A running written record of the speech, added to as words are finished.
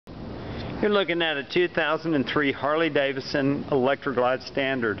You're looking at a 2003 Harley-Davidson electraglide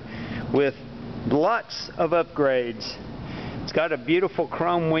standard with lots of upgrades. It's got a beautiful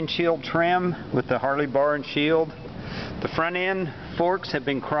chrome windshield trim with the Harley bar and shield. The front end forks have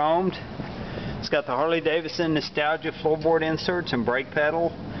been chromed. It's got the Harley-Davidson nostalgia floorboard inserts and brake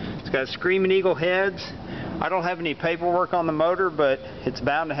pedal. It's got screamin' eagle heads. I don't have any paperwork on the motor, but it's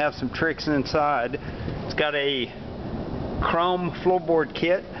bound to have some tricks inside. It's got a chrome floorboard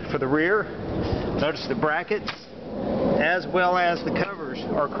kit for the rear. Notice the brackets as well as the covers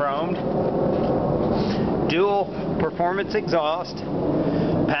are chromed. Dual performance exhaust,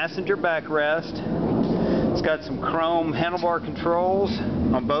 passenger backrest. It's got some chrome handlebar controls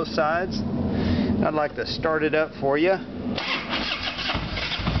on both sides. I'd like to start it up for you.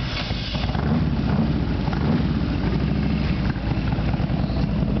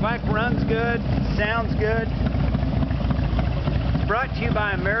 The bike runs good, sounds good. It's brought to you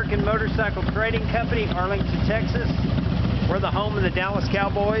by American Motorcycle Trading Company, Arlington, Texas. We're the home of the Dallas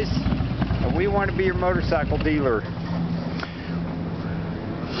Cowboys, and we want to be your motorcycle dealer.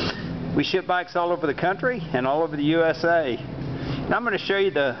 We ship bikes all over the country and all over the USA. And I'm going to show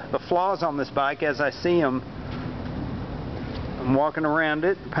you the flaws on this bike as I see them. I'm walking around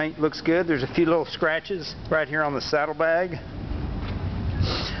it. The paint looks good. There's a few little scratches right here on the saddlebag.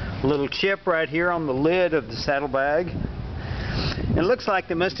 A little chip right here on the lid of the saddlebag. It looks like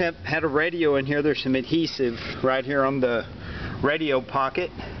they must have had a radio in here. There's some adhesive right here on the radio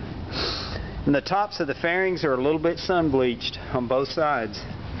pocket. And the tops of the fairings are a little bit sun bleached on both sides.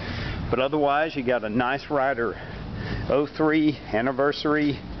 But otherwise, you got a nice rider. 03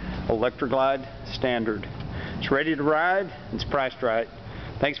 anniversary electraglide standard. It's ready to ride. It's priced right.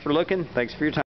 Thanks for looking. Thanks for your time.